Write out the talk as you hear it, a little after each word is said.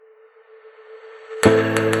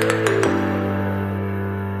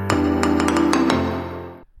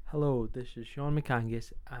Hello, this is Sean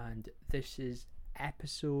McAngus, and this is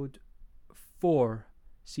episode 4,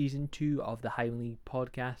 season 2 of the Highland League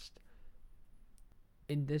podcast.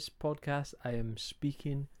 In this podcast, I am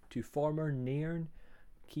speaking to former Nairn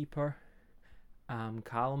keeper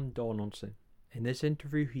Callum Donaldson. In this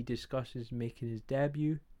interview, he discusses making his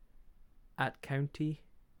debut at County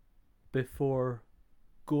before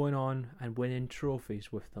going on and winning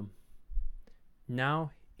trophies with them.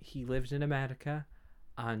 Now he lives in America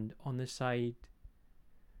and on the side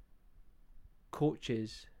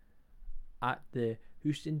coaches at the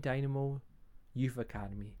Houston Dynamo Youth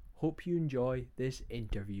Academy. Hope you enjoy this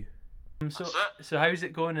interview. So how's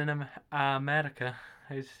it going in America?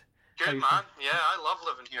 Good, man. Yeah, I love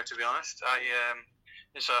living here, to be honest.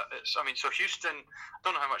 So Houston, I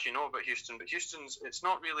don't know how much you know about Houston, but it's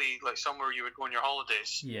not really like somewhere you would go on your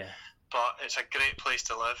holidays. Yeah. But it's a great place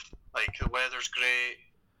to live. Like, the weather's great.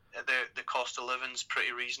 The cost of living's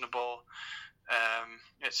pretty reasonable.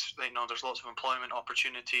 It's there's lots of employment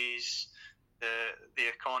opportunities. The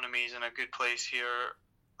economy's in a good place here.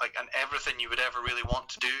 Like, and everything you would ever really want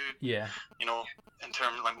to do. Yeah. In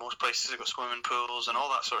terms of, like, most places have got swimming pools and all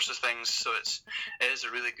that sorts of things. So it is a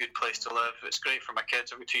really good place to live. It's great for my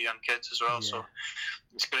kids. I've got 2 young kids as well. Yeah. So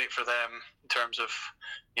it's great for them in terms of,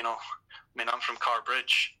 I'm from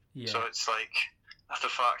Carbridge. Yeah. So it's like, the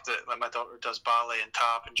fact that, like, my daughter does ballet and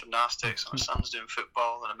tap and gymnastics, and my son's doing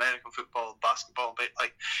football and American football, basketball, but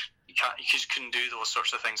like you just couldn't do those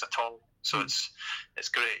sorts of things at all. So it's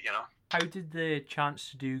great, How did the chance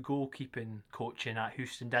to do goalkeeping coaching at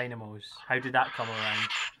Houston Dynamos? How did that come around?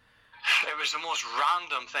 It was the most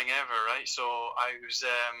random thing ever, right? So I was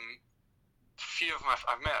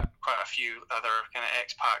I've met quite a few other kind of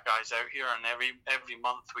expat guys out here, and every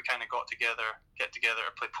month we kind of get together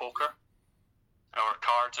to play poker or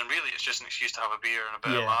cards, and really it's just an excuse to have a beer and a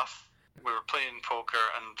bit of laugh. We were playing poker,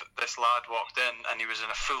 and this lad walked in, and he was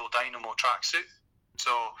in a full Dynamo tracksuit.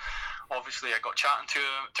 So obviously I got chatting to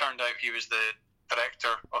him. It turned out he was the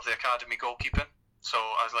director of the academy goalkeeping. So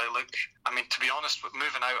I was like, look, to be honest, with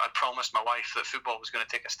moving out, I'd promised my wife that football was going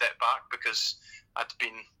to take a step back because I'd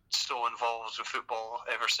been so involved with football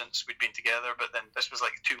ever since we'd been together. But then this was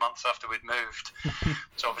like 2 months after we'd moved.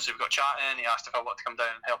 So obviously we got chatting. He asked if I wanted to come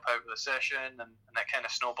down and help out with the session, and that kind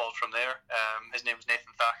of snowballed from there. His name was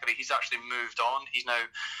Nathan Thackeray. He's actually moved on. He's now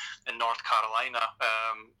in North Carolina,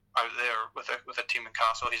 out there with a team in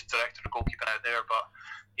Castle. He's director of goalkeeping out there, but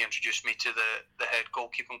he introduced me to the head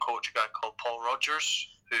goalkeeping coach, a guy called Paul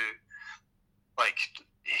Rogers, who, like,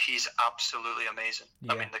 he's absolutely amazing.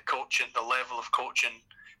 Yeah. The level of coaching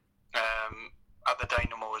at the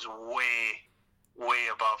Dynamo is way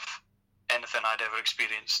above anything I'd ever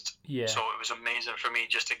experienced. Yeah. So it was amazing for me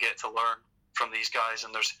just to get to learn from these guys.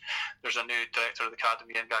 And there's a new director of the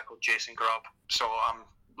academy, a guy called Jason Grubb. So I'm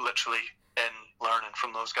literally in learning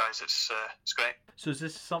from those guys. It's great. So is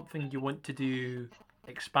this something you want to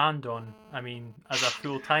expand on? As a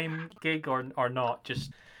full-time gig or not?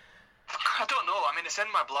 Just, I don't know. It's in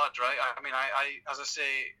my blood, right? I as I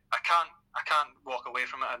say, I can't walk away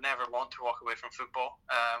from it. I never want to walk away from football.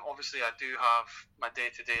 Obviously, I do have my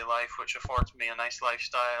day-to-day life, which affords me a nice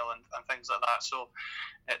lifestyle and things like that. So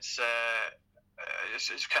it's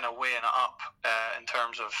kind of weighing it up in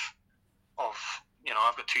terms of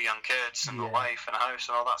I've got 2 young kids and a wife and a house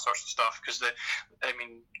and all that sorts of stuff. Because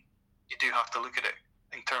you do have to look at it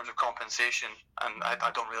in terms of compensation, and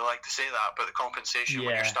I don't really like to say that, but the compensation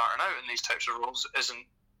when you're starting out in these types of roles isn't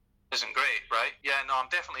great, right? Yeah, no,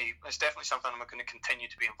 it's definitely something I'm going to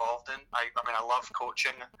continue to be involved in. I love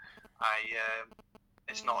coaching.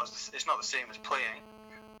 It's not the same as playing,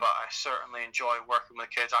 but I certainly enjoy working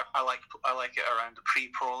with kids. I like it around the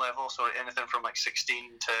pre-pro level, so anything from like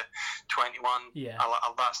 16 to 21. Yeah,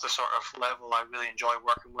 that's the sort of level I really enjoy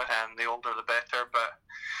working with, and the older the better. But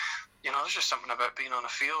there's just something about being on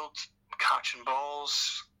a field, catching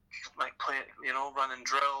balls, like playing, running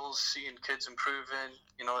drills, seeing kids improving.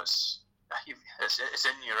 It's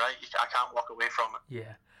in you, right? I can't walk away from it.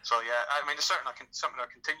 Yeah. So yeah, it's certainly something I'll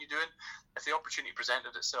continue doing. If the opportunity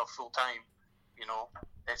presented itself full time,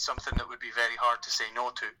 it's something that would be very hard to say no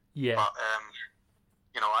to. Yeah. But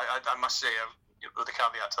I must say, the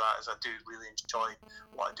caveat to that is I do really enjoy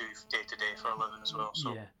what I do day to day for a living as well.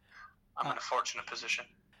 So I'm in a fortunate position.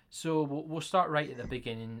 So we'll start right at the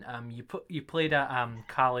beginning. You played at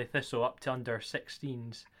Calais Thistle up to under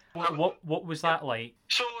 16s. What was that like?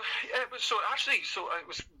 So it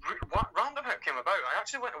was random how it came about. I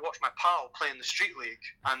actually went to watch my pal play in the Street League,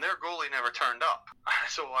 and their goalie never turned up.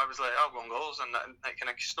 So I was like, I'll go on goals, and it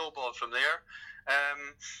kind of snowballed from there.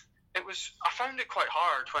 I found it quite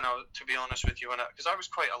hard to be honest with you, because I was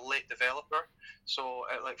quite a late developer. So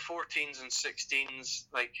at like 14s and 16s,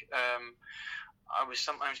 I was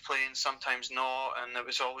sometimes playing, sometimes not, and it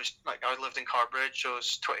was always like I lived in Carbridge, so it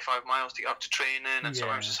was 25 miles to get up to training, and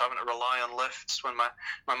sometimes just having to rely on lifts when my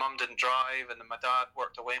mum didn't drive, and then my dad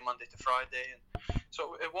worked away Monday to Friday, and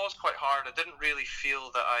so it was quite hard. I didn't really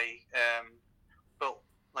feel that I built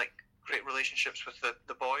like great relationships with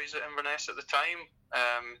the boys at Inverness at the time.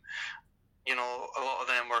 A lot of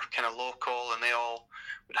them were kind of local, and they all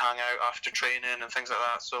would hang out after training and things like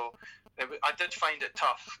that. So I did find it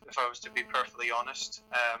tough, if I was to be perfectly honest.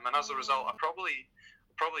 And as a result, I probably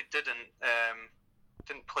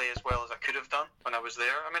didn't play as well as I could have done when I was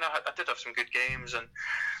there. I mean, I did have some good games, and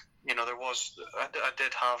I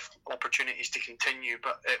did have opportunities to continue,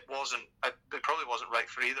 but it probably wasn't right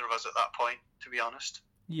for either of us at that point, to be honest.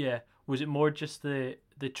 Yeah, was it more just the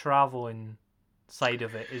traveling side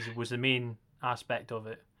of it was the main aspect of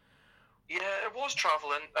it? Yeah, it was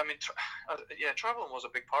traveling. I mean, traveling was a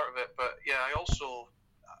big part of it. But yeah, I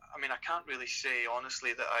can't really say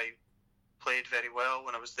honestly that I played very well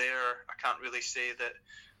when I was there. I can't really say that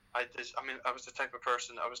I did. I mean, I was the type of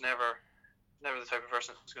person. I was never the type of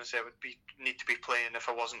person who's going to say I would need to be playing if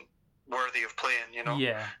I wasn't worthy of playing.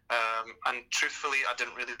 Yeah. And truthfully, I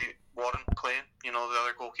didn't really warrant playing. The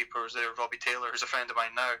other goalkeeper was there, Robbie Taylor, who's a friend of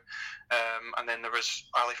mine now, and then there was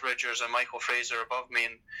Alec Ridgers and Michael Fraser above me,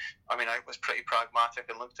 and I mean, I was pretty pragmatic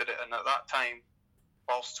and looked at it, and at that time,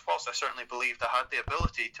 whilst I certainly believed I had the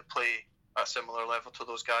ability to play at a similar level to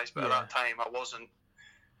those guys, but at that time I wasn't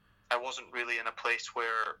really in a place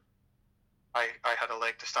where I had a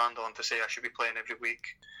leg to stand on to say I should be playing every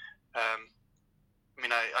week. I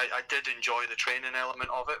mean, I did enjoy the training element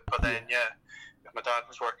of it, but then, my dad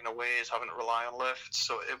was working away, is having to rely on lifts,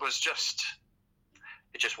 so it wasn't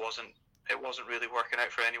really working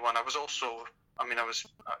out for anyone. I was also, I was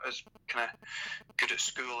kind of good at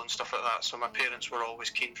school and stuff like that, so my parents were always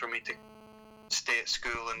keen for me to stay at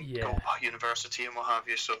school and go to university and what have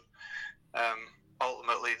you, so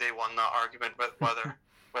ultimately they won that argument with whether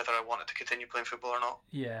I wanted to continue playing football or not.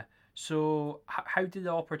 Yeah. So how did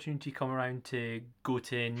the opportunity come around to go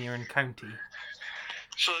to Nairn County?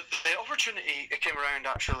 So the opportunity, it came around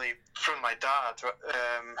actually from my dad.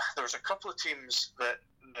 There was a couple of teams that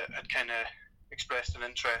had kind of expressed an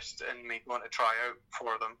interest in me going to try out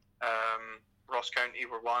for them. Ross County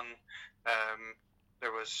were one.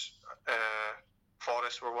 There was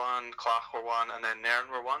Forest were one, Clach were one, and then Nairn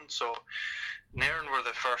were one. So Nairn were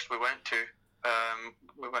the first we went to.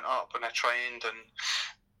 We went up and I trained, and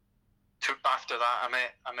after that I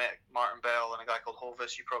met Martin Bell and a guy called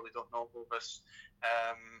Hovis. You probably don't know Hovis.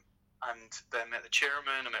 And then met the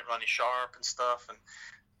chairman. I met Ronnie Sharp and stuff, and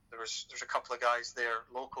there's a couple of guys there,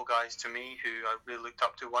 local guys to me, who I really looked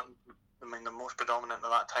up to. The most predominant at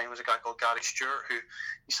that time was a guy called Gary Stewart, who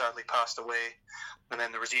he sadly passed away, and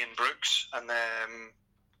then there was Ian Brooks, and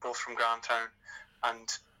both from Grantown. And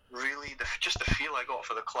really, just the feel I got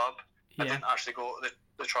for the club. I didn't actually go to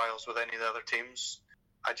the trials with any of the other teams.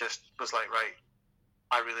 I just was like, right,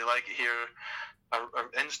 I really like it here. I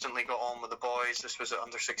instantly got on with the boys. This was at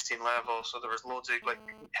under 16 level, so there was loads of like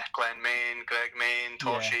Glenn Main, Greg Main,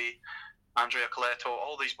 Toshi, Andrea Coletto.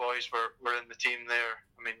 All these boys were in the team there.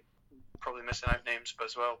 I mean, probably missing out names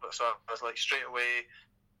as well, but so I was like straight away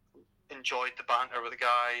enjoyed the banter with the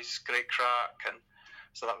guys, great crack, and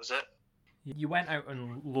so that was it. You went out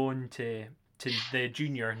on loan to the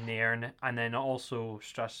junior Nairn and then also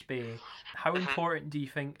Strathspey. How important do you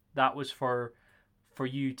think that was for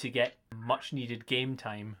you to get much needed game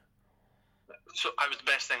time? So it was the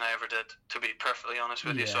best thing I ever did, to be perfectly honest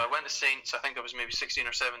with you. So I went to Saints. I think I was maybe 16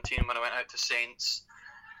 or 17 when I went out to Saints,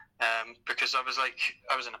 because I was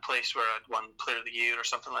in a place where I'd won Player of the Year or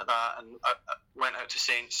something like that, and I went out to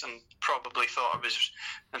Saints and probably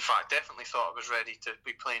definitely thought I was ready to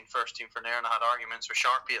be playing first team for Nairn. I had arguments with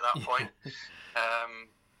Sharpie at that point,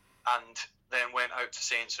 and then went out to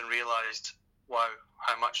Saints and realised, wow,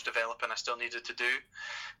 how much developing I still needed to do.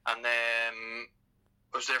 And then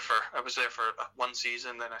I was there for one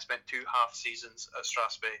season. Then I spent 2 half seasons at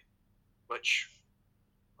Strathspey, which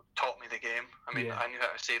taught me the game. I mean, I knew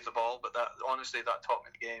how to save the ball, but that taught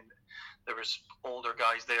me the game. There was older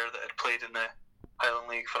guys there that had played in the Highland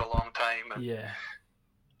League for a long time, and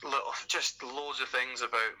just loads of things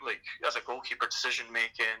about, like, as a goalkeeper, decision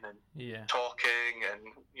making and talking, and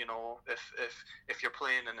if you're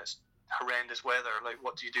playing and it's horrendous weather, like,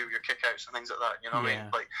 what do you do with your kickouts and things like that, what I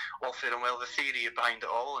mean? Like, all fair and well the theory behind it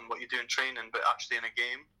all and what you do in training, but actually in a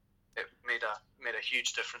game it made a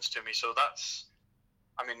huge difference to me. So that's,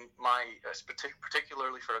 I mean,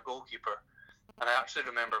 particularly for a goalkeeper, And I actually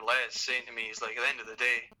remember Les saying to me, he's like, at the end of the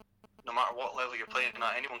day, no matter what level you're playing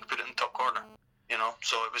at, anyone can put it in the top corner, you know.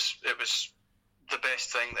 So it was the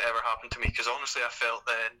best thing that ever happened to me, because honestly I felt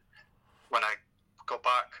then, when I got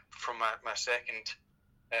back from my second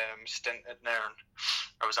stint at Nairn,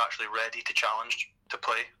 I was actually ready to challenge to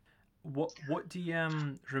play. What do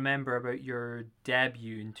you remember about your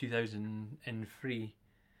debut in 2003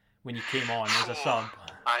 when you came on as a sub?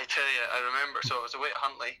 I tell you, I remember. So it was away at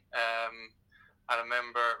Huntly. I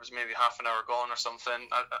remember it was maybe half an hour gone or something,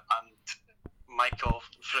 and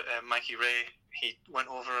Mikey Ray, he went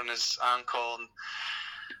over on his ankle, and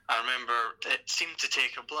I remember it seemed to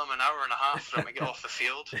take a blooming hour and a half for him to get off the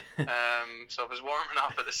field. So I was warming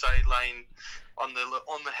up at the sideline on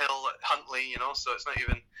the hill at Huntly, you know. So it's not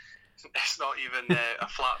even a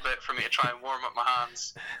flat bit for me to try and warm up my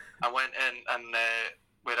hands. I went in and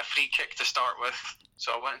we had a free kick to start with.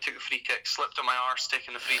 So I went and took a free kick, slipped on my arse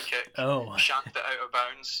taking the free kick, shanked it out of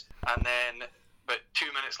bounds, and then about 2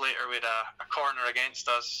 minutes later we had a corner against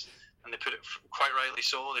us, and they put it, quite rightly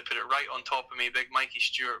so, they put it right on top of me. Big Mikey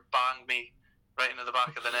Stewart banged me right into the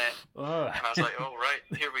back of the net. And I was like, oh right,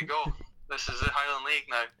 here we go. This is the Highland League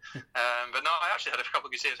now. But no, I actually had a couple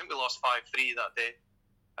of good saves. I think we lost 5-3 that day.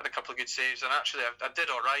 Had a couple of good saves, and actually I did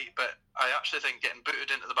all right, but I actually think getting booted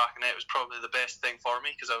into the back of the net was probably the best thing for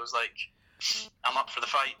me, because I was like, I'm up for the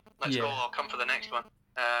fight, let's go, I'll come for the next one.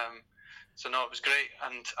 So no, it was great.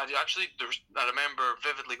 And I remember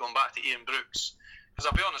vividly going back to Ian Brooks, because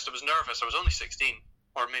I'll be honest, I was nervous. I was only 16,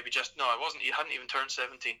 or maybe I wasn't, he hadn't even turned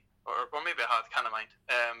 17, or maybe I had, can't mind.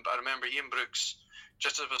 But I remember Ian Brooks,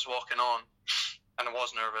 just as I was walking on, and I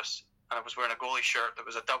was nervous, and I was wearing a goalie shirt that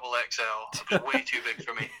was a double XL. It was way too big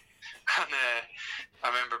for me. And I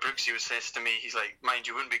remember Brooksy was saying to me, he's like, mind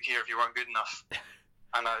you wouldn't be here if you weren't good enough.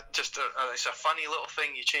 And it's a funny little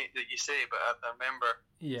thing that you say, but I remember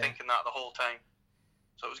thinking that the whole time.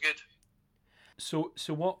 So it was good.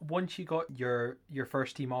 So what, once you got your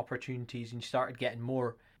first team opportunities and you started getting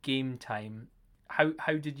more game time,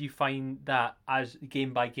 how did you find that as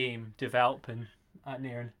game by game developing at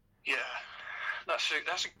Nairn? Yeah, that's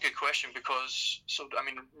a good question, because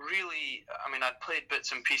I'd played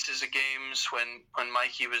bits and pieces of games when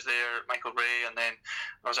Mikey was there, Michael Ray, and then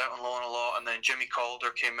I was out on loan a lot, and then Jimmy Calder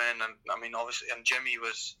came in, and obviously, and Jimmy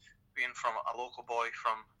was, being from a local boy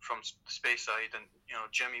from Speyside, and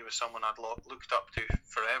Jimmy was someone I'd looked up to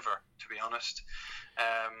forever, to be honest,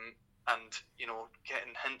 and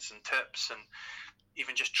getting hints and tips, and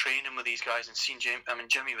even just training with these guys and seeing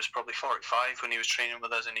Jimmy was probably 45 when he was training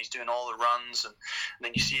with us, and he's doing all the runs, and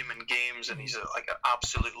then you see him in games, and he's like an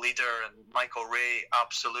absolute leader, and Michael Ray,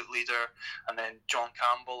 absolute leader, and then John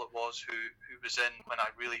Campbell it was who was in when I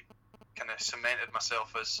really kind of cemented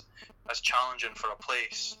myself as challenging for a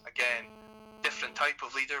place. Again, different type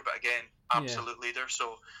of leader, but again, absolute leader.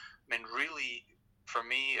 So really for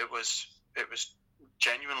me it was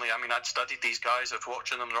genuinely, I'd studied these guys, I've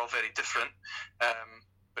watching them, they're all very different,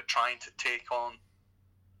 but trying to take on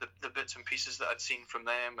the bits and pieces that I'd seen from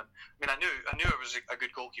them. And I knew I was a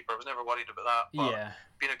good goalkeeper, I was never worried about that, but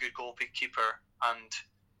being a good goalkeeper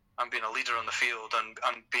and being a leader on the field, and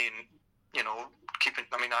being, keeping,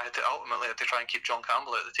 I had to try and keep John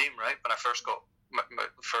Campbell out of the team, right? When I first got my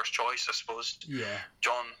first choice, I suppose.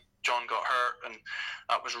 John got hurt, and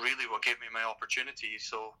that was really what gave me my opportunity.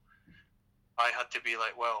 So I had to be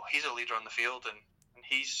like, well, he's a leader on the field, and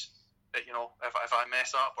he's, if I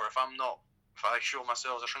mess up, or if I show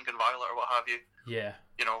myself as a shrinking violet or what have you,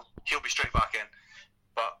 he'll be straight back in.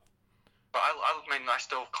 But I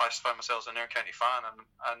still classify myself as a Nairn County fan,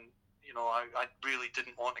 and I really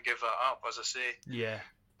didn't want to give that up. As I say,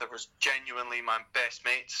 there was genuinely my best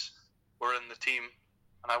mates were in the team,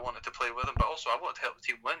 and I wanted to play with them, but also I wanted to help the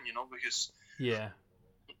team win, because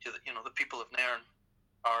the people of Nairn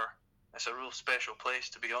it's a real special place,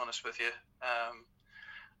 to be honest with you,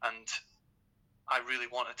 and I really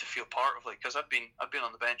wanted to feel part of it, because I've been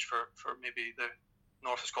on the bench for maybe the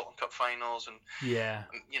North of Scotland Cup finals, and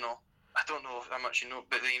I don't know how much you know,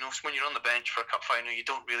 but when you're on the bench for a cup final, you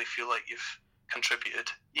don't really feel like you've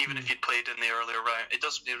contributed, even if you'd played in the earlier round. It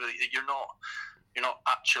doesn't really, you're not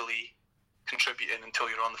actually contributing until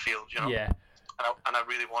you're on the field, and I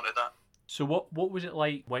really wanted that. So what was it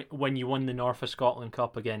like when you won the North of Scotland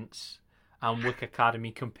Cup against Wick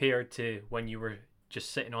Academy, compared to when you were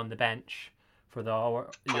just sitting on the bench for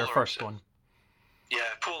your first one? Yeah,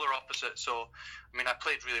 polar opposite. So, I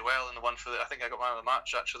played really well in the one I think I got man of the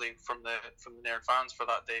match actually from the Nairn fans for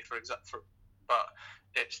that day, but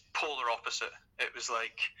it's polar opposite. It was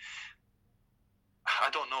like, I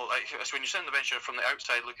don't know, like when you're sitting on the bench from the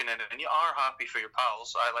outside looking in, and you are happy for your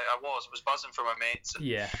pals. I was buzzing for my mates, and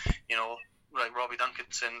like Robbie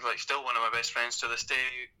Duncanson, like still one of my best friends to this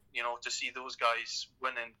day. You know, to see those guys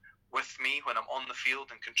winning with me when I'm on the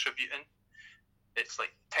field and contributing, it's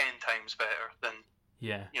like 10 times better than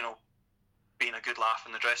you know, being a good laugh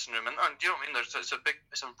in the dressing room. And you know what I mean? It's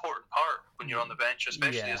an important part when you're on the bench,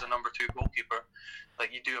 especially as a number 2 goalkeeper.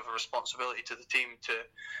 Like, you do have a responsibility to the team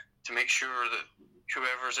to make sure that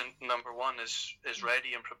whoever's in number 1 is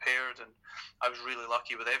ready and prepared. And I was really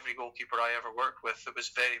lucky with every goalkeeper I ever worked with. It was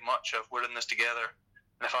very much of, we're in this together.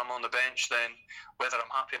 And if I'm on the bench, then whether I'm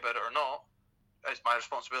happy about it or not, it's my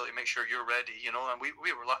responsibility to make sure you're ready, you know. And we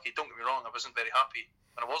were lucky. Don't get me wrong, I wasn't very happy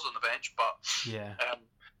when I was on the bench, but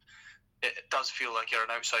it does feel like you're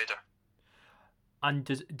an outsider. And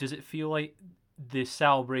does it feel like the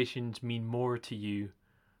celebrations mean more to you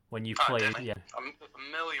when you play? Definitely. Yeah, a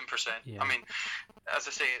million %. Yeah. I mean, as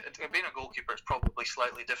I say, being a goalkeeper is probably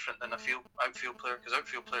slightly different than a outfield player, because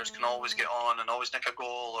outfield players can always get on and always nick a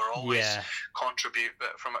goal or always contribute.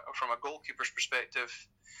 But from a goalkeeper's perspective,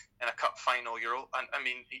 in a cup final, I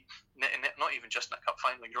mean, not even just in a cup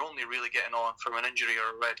final, you're only really getting on from an injury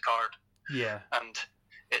or a red card. Yeah. And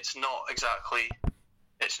it's not exactly,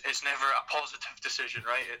 it's never a positive decision,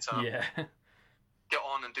 right? It's get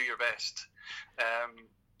on and do your best.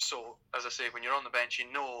 So, as I say, when you're on the bench,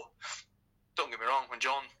 you know, don't get me wrong, when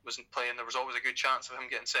John wasn't playing, there was always a good chance of him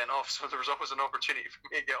getting sent off, so there was always an opportunity for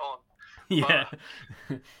me to get on. Yeah.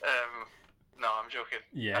 But, no, I'm joking.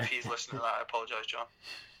 Yeah. If he's listening to that, I apologise, John.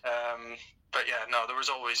 But yeah, no, there was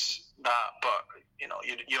always that, but, you know,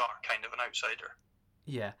 you are kind of an outsider.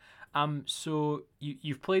 Yeah. So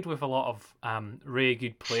you've played with a lot of really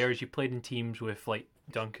good players. You played in teams with like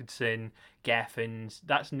Duncanson, Geffins.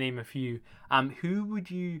 That's name a few. Who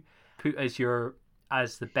would you put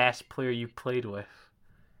as the best player you've played with?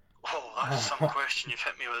 Oh, that's some question you've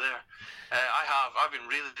hit me with there. I've been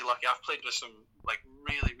really lucky. I've played with some like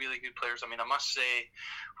really, really good players. I mean, I must say,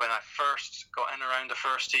 when I first got in around the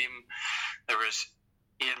first team, there was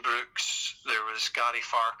Ian Brooks, there was Gary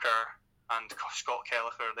Farker, and Scott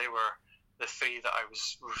Kelleher. They were the 3 that I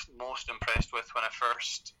was most impressed with when I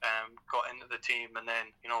first got into the team. And then,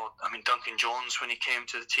 you know, I mean, Duncan Jones, when he came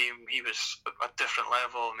to the team, he was a different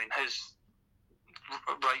level. I mean, his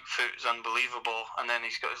right foot is unbelievable, and then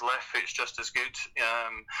he's got his left foot's just as good.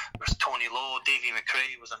 There's Tony Lowe, Davy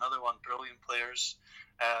McRae was another one, brilliant players.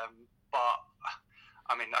 But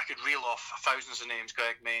I mean, I could reel off thousands of names: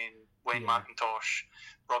 Greg Main, Wayne McIntosh,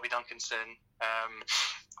 Robbie Duncanson.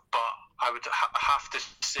 But I would have to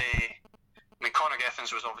say, I mean, Conor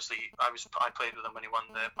Geffins was obviously, I played with him when he won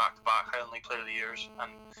the back-to-back Highland League Player of the Years,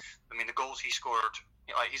 and I mean, the goals he scored,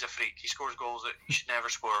 you know, like, he's a freak. He scores goals that he should never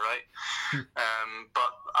score, right?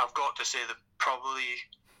 But I've got to say that probably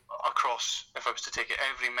across, if I was to take it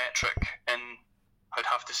every metric in, I'd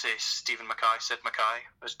have to say Sid Mackay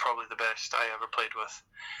was probably the best I ever played with.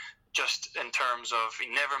 Just in terms of,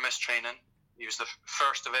 he never missed training. He was the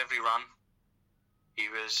first of every run. He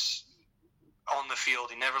was on the field.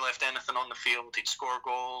 He never left anything on the field. He'd score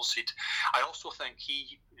goals. I also think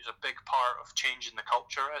he was a big part of changing the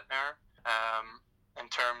culture at Nairn, in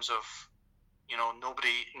terms of, you know,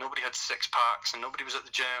 nobody had 6-packs and nobody was at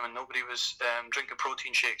the gym and nobody was drinking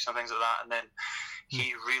protein shakes and things like that. And then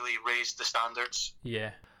he really raised the standards.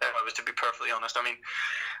 Yeah. I was, to be perfectly honest. I mean,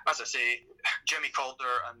 as I say, Jimmy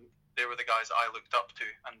Calder, and they were the guys that I looked up to.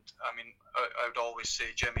 And I mean, I would always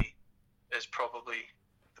say Jimmy is probably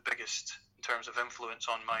the biggest in terms of influence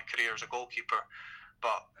on my career as a goalkeeper,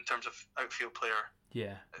 but in terms of outfield player,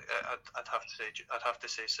 I'd have to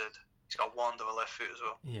say Sid. He's got a wand of a left foot as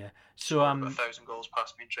well. Yeah. So 1,000 goals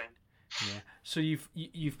past being trained. Yeah. So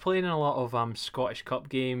you've played in a lot of Scottish Cup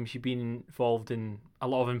games. You've been involved in a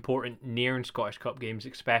lot of important Nairn Scottish Cup games,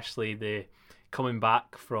 especially the coming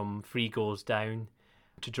back from 3 goals down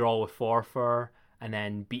to draw with Forfar and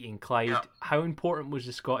then beating Clyde. Yeah. How important was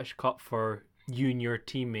the Scottish Cup for you and your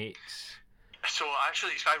teammates? So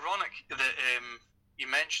actually, it's ironic that you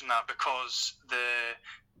mentioned that, because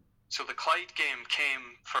the Clyde game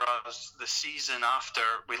came for us the season after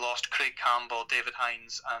we lost Craig Campbell, David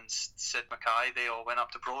Hines, and Sid Mackay. They all went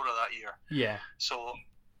up to Brora that year. Yeah. So,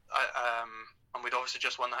 and we'd obviously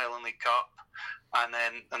just won the Highland League Cup, and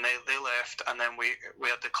they left, and then we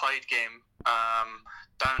had the Clyde game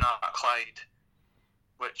down at Clyde,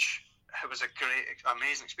 which it was a great,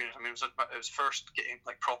 amazing experience. I mean, it was first game,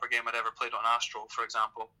 like proper game I'd ever played on Astro, for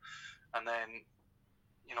example, and then,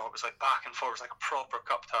 you know, it was like back and forth, it was like a proper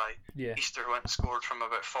cup tie. Yeah. Easter went and scored from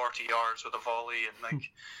about 40 yards with a volley, and like,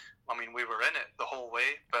 I mean, we were in it the whole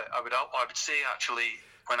way. But I would say actually,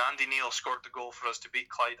 when Andy Neal scored the goal for us to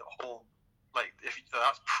beat Clyde at home, like,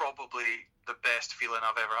 that's probably the best feeling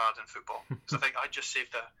I've ever had in football, because I think I just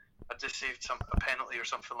saved a I just saved a penalty or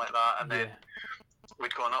something like that, and then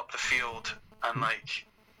we'd gone up the field, and like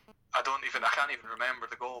I can't even remember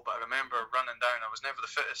the goal, but I remember running down. I was never the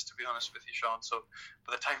fittest, to be honest with you, Sean. So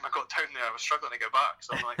by the time I got down there, I was struggling to get back.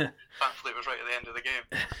 So I'm like, thankfully it was right at the end of the game.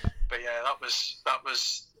 But yeah, that was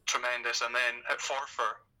tremendous. And then at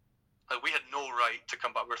Forfar, like, we had no right to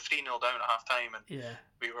come back. We were 3-0 down at half time, and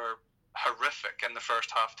we were horrific in the first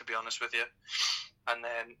half, to be honest with you. And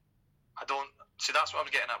then that's what I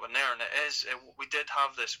was getting at with Nairn. We did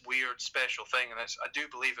have this weird special thing, and I do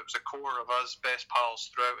believe it was a core of us best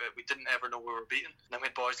pals throughout it. We didn't ever know we were beaten. And then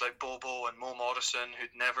we had boys like Bobo and Mo Morrison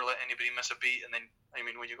who'd never let anybody miss a beat. And then, I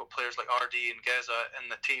mean, when you've got players like RD and Geza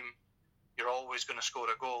in the team, you're always going to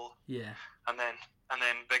score a goal. Yeah. And then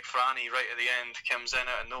Big Franny right at the end comes in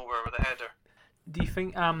out of nowhere with a header. Do you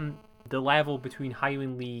think the level between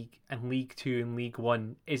Highland League and League Two and League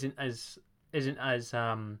One isn't as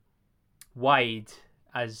wide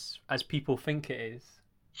as people think it is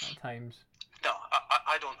at times? No,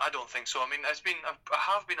 I don't think so. I mean, I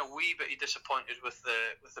have been a wee bit disappointed with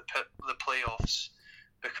the playoffs,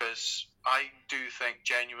 because I do think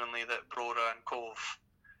genuinely that Brora and Cove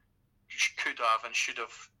could have and should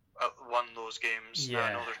have won those games. Yeah.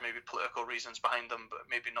 I know there's maybe political reasons behind them, but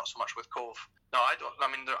maybe not so much with Cove. No, I don't.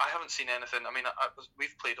 I mean, I haven't seen anything. I mean,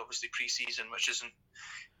 we've played obviously pre-season, which isn't.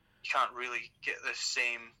 You can't really get the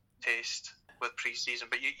same taste with pre-season,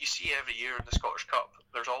 but you see every year in the Scottish Cup,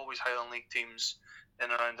 there's always Highland League teams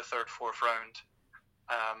in around the third, fourth round.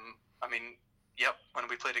 I mean, when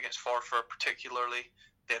we played against Forfar particularly,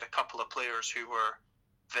 they had a couple of players who were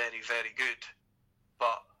very, very good,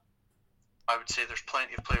 but I would say there's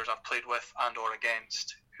plenty of players I've played with and or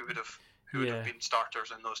against who would have been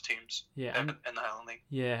starters in those teams in the Highland League.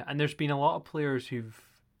 Yeah, and there's been a lot of players who've,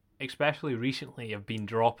 especially recently, have been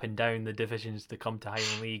dropping down the divisions to come to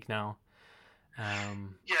Highland League now.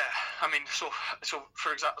 Yeah, I mean, so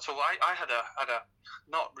for example, I had a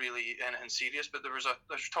not really anything serious, but there's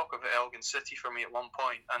talk of Elgin City for me at one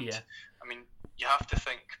point, and I mean, you have to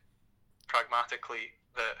think pragmatically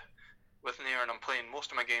that with Nairn, I'm playing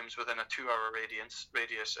most of my games within a 2-hour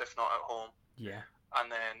radius, if not at home. Yeah.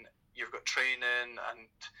 And then you've got training, and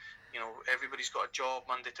everybody's got a job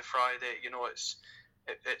Monday to Friday.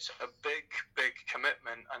 It's a big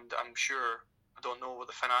commitment, and I'm sure, I don't know what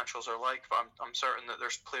the financials are like, but I'm certain that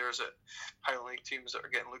there's players at Highland League teams that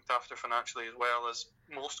are getting looked after financially, as well as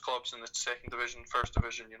most clubs in the second division, first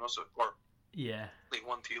division, or League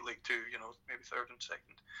 1 to League 2, maybe third and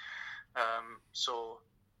second. So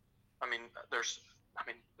I mean, there's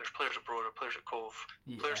players at Brora, players at Cove,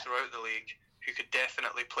 players throughout the league who could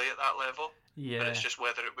definitely play at that level. Yeah. But it's just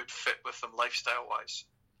whether it would fit with them lifestyle-wise.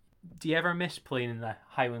 Do you ever miss playing in the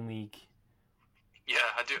Highland League? Yeah,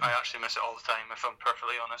 I do. I actually miss it all the time, if I'm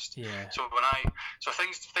perfectly honest. Yeah. So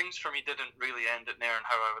things for me didn't really end at Nairn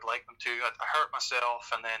how I would like them to. I hurt myself,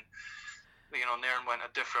 and then Nairn went a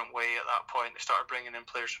different way at that point. They started bringing in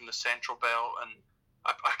players from the Central Belt, and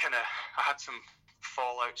I had some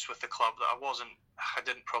fallouts with the club that I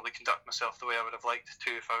didn't probably conduct myself the way I would have liked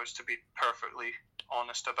to, if I was to be perfectly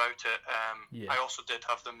honest about it. I also did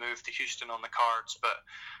have the move to Houston on the cards, but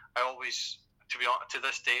I always, to be honest, to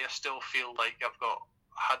this day, I still feel like I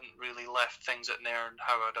hadn't really left things at Nairn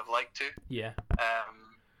how I'd have liked to. Yeah.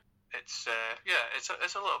 It's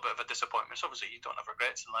a little bit of a disappointment. So obviously, you don't have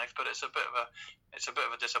regrets in life, but it's a bit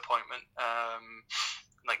of a disappointment.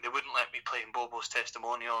 Like, they wouldn't let me play in Bobo's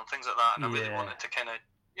testimonial and things like that, and I really wanted to kind of,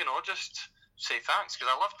 just say thanks,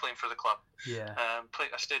 because I loved playing for the club. Yeah. I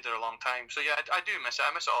stayed there a long time, so yeah, I do miss it.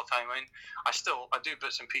 I miss it all the time. I mean, I do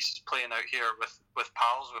bits and pieces playing out here with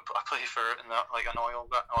pals. I play for an oil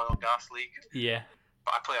gas league. Yeah.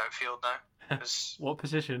 But I play outfield now. What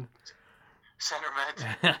position? Centre mid.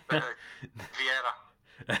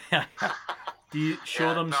 Vieira. Do you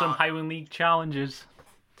show them some Highland League challenges?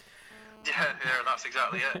 Yeah, that's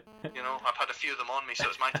exactly it. I've had a few of them on me, so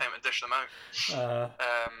it's my time to dish them out.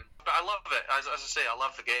 But I love it. As I say, I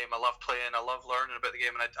love the game. I love playing. I love learning about the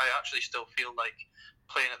game, and I actually still feel like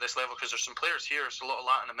playing at this level, because there's some players here. There's a lot of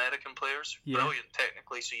Latin American players, brilliant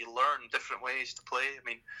technically. So you learn different ways to play. I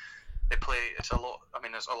mean, they play. It's a lot. I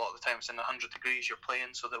mean, it's a lot of the time it's in 100 degrees you're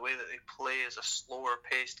playing, so the way that they play is a slower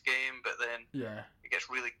paced game, but then it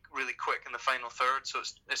gets really, really quick in the final third. So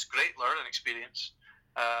it's great learning experience.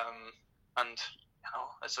 And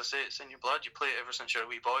as I say, it's in your blood. You play it ever since you're a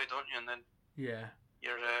wee boy, don't you? And then you're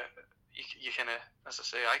you kind of, as I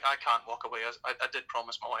say, I can't walk away. I did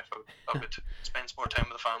promise my wife I would spend some more time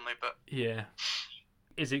with the family, but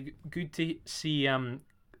is it good to see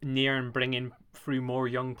Nairn bringing through more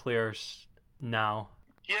young players now?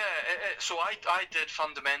 Yeah, so I did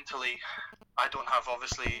fundamentally. I don't have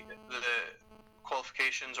obviously the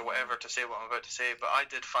qualifications or whatever to say what I'm about to say, but I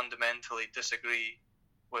did fundamentally disagree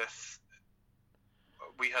with.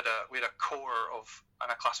 We had a core of,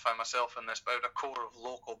 and I classify myself in this, but a core of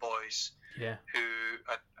local boys who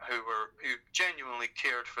genuinely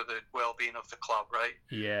cared for the well-being of the club, right?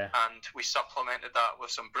 Yeah. And we supplemented that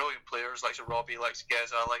with some brilliant players, like Robbie, like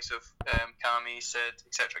Geza, like Cami, Sid,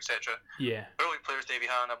 etc. Yeah. Brilliant players, Davy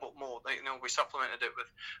Hanna, but more. We supplemented it with.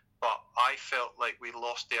 But I felt like we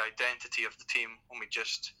lost the identity of the team when we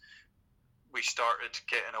started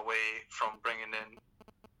getting away from bringing in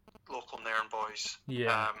local Nairn boys.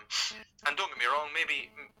 Yeah. And don't get me wrong,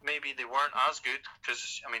 maybe they weren't as good,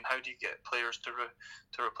 because I mean, how do you get players to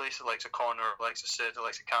replace the likes of Connor, the likes of Sid, the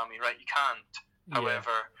likes of Cami, right? You can't. Yeah.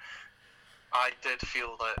 However, I did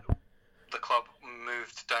feel that the club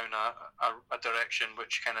moved down a direction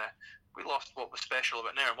which kind of, we lost what was special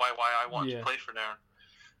about Nairn. Why I wanted to play for Nairn.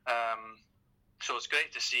 So it's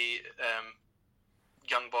great to see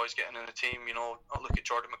young boys getting in the team. Look at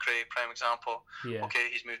Jordan McRae, prime example. Yeah. Okay,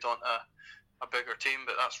 he's moved on to a bigger team,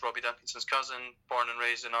 but that's Robbie Duncanson's cousin, born and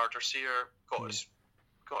raised in Ardorseer, got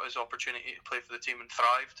his opportunity to play for the team and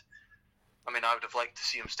thrived. I mean, I would have liked to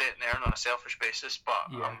see him stay at Nairn on a selfish basis, but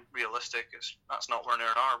I'm realistic. That's not where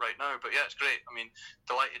Nairn are right now. But yeah, it's great. I mean,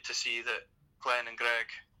 delighted to see that Glenn and Greg,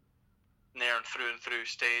 Nairn through and through,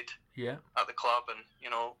 stayed at the club, and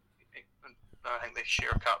I think they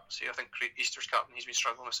share captaincy. I think Easter's captain, he's been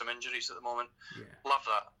struggling with some injuries at the moment. Love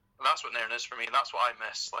that. That's what Nairn is for me. That's what I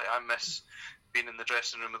miss. Like, I miss being in the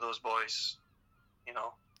dressing room with those boys.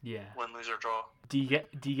 Win, lose or draw. Do you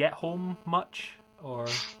get home much, or?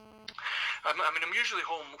 I mean, I'm usually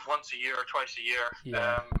home once a year or twice a year.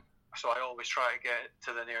 Yeah. So I always try to get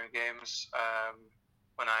to the Nairn games.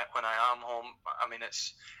 When I am home, I mean,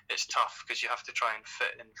 it's tough because you have to try and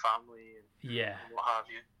fit in family and what have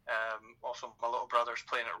you. Also, my little brother's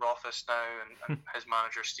playing at Rothes now, and his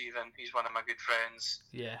manager Stephen, he's one of my good friends.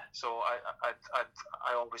 Yeah. So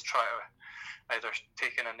I always try to either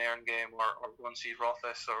take in a Nairn game or go and see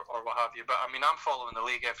Rothes or what have you. But I mean, I'm following the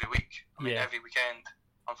league every week. I mean, every weekend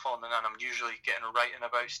I'm following it, and I'm usually getting writing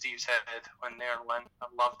about Steve's head when Nairn win. I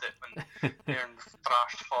loved it when Nairn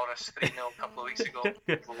thrashed Forest 3-0 a couple of weeks ago.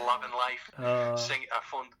 Loving life. I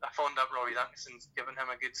phoned up Robbie Duncanson, giving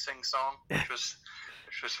him a good sing song, which was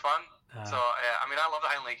fun. So I mean, I love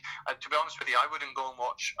the Highland League. To be honest with you, I wouldn't go and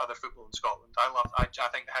watch other football in Scotland. I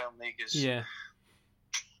think the Highland League is. Yeah.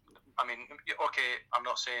 I mean, okay, I'm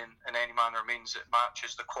not saying in any manner means it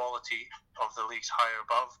matches the quality of the leagues higher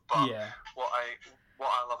above, but what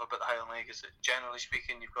I love about the Highland League is that, generally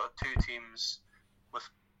speaking, you've got two teams with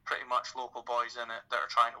pretty much local boys in it that are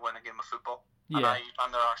trying to win a game of football. And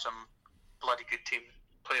there are some bloody good team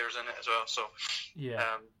players in it as well. So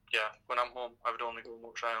when I'm home, I would only go and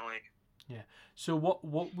watch Highland League. Yeah. So what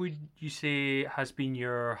would you say has been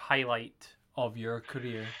your highlight of your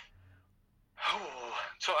career?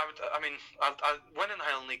 So winning the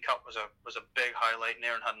Highland League Cup was a big highlight.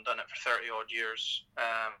 Nairn hadn't done it for 30 odd years.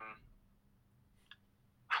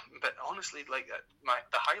 But honestly, like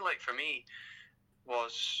the highlight for me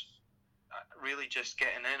was really just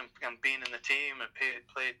getting in and being in the team and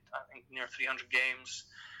played I think near 300 games.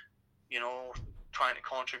 Trying to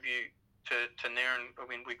contribute to Nairn. I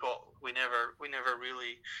mean, we never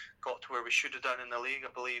really got to where we should have done in the league.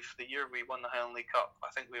 I believe the year we won the Highland League Cup,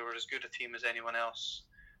 I think we were as good a team as anyone else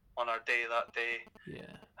on our day that day.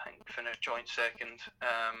 Yeah. I think we finished joint second.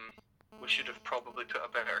 We should have probably put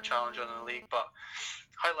a better challenge on in the league, but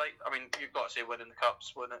highlight. I mean, you've got to say winning the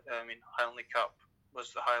cups. Highland League Cup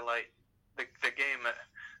was the highlight. The game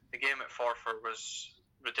at Forfar was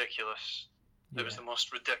ridiculous. It was the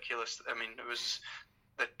most ridiculous. I mean, it was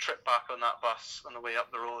the trip back on that bus on the way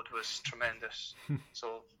up the road was tremendous.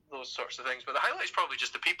 So those sorts of things. But the highlight's probably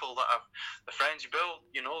just the people that have, the friends you build,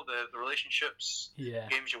 the relationships,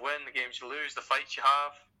 games you win, the games you lose, the fights you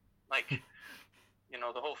have, like,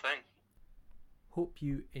 the whole thing. Hope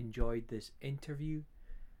you enjoyed this interview,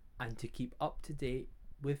 and to keep up to date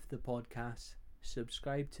with the podcast,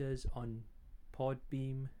 subscribe to us on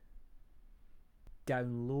Podbeam,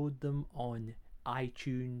 download them on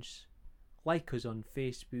iTunes, like us on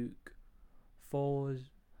Facebook, follow us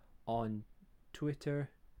on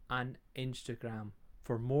Twitter and Instagram.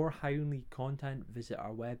 For more Highland League content, visit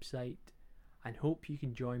our website, and hope you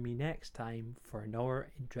can join me next time for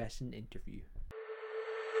another interesting interview.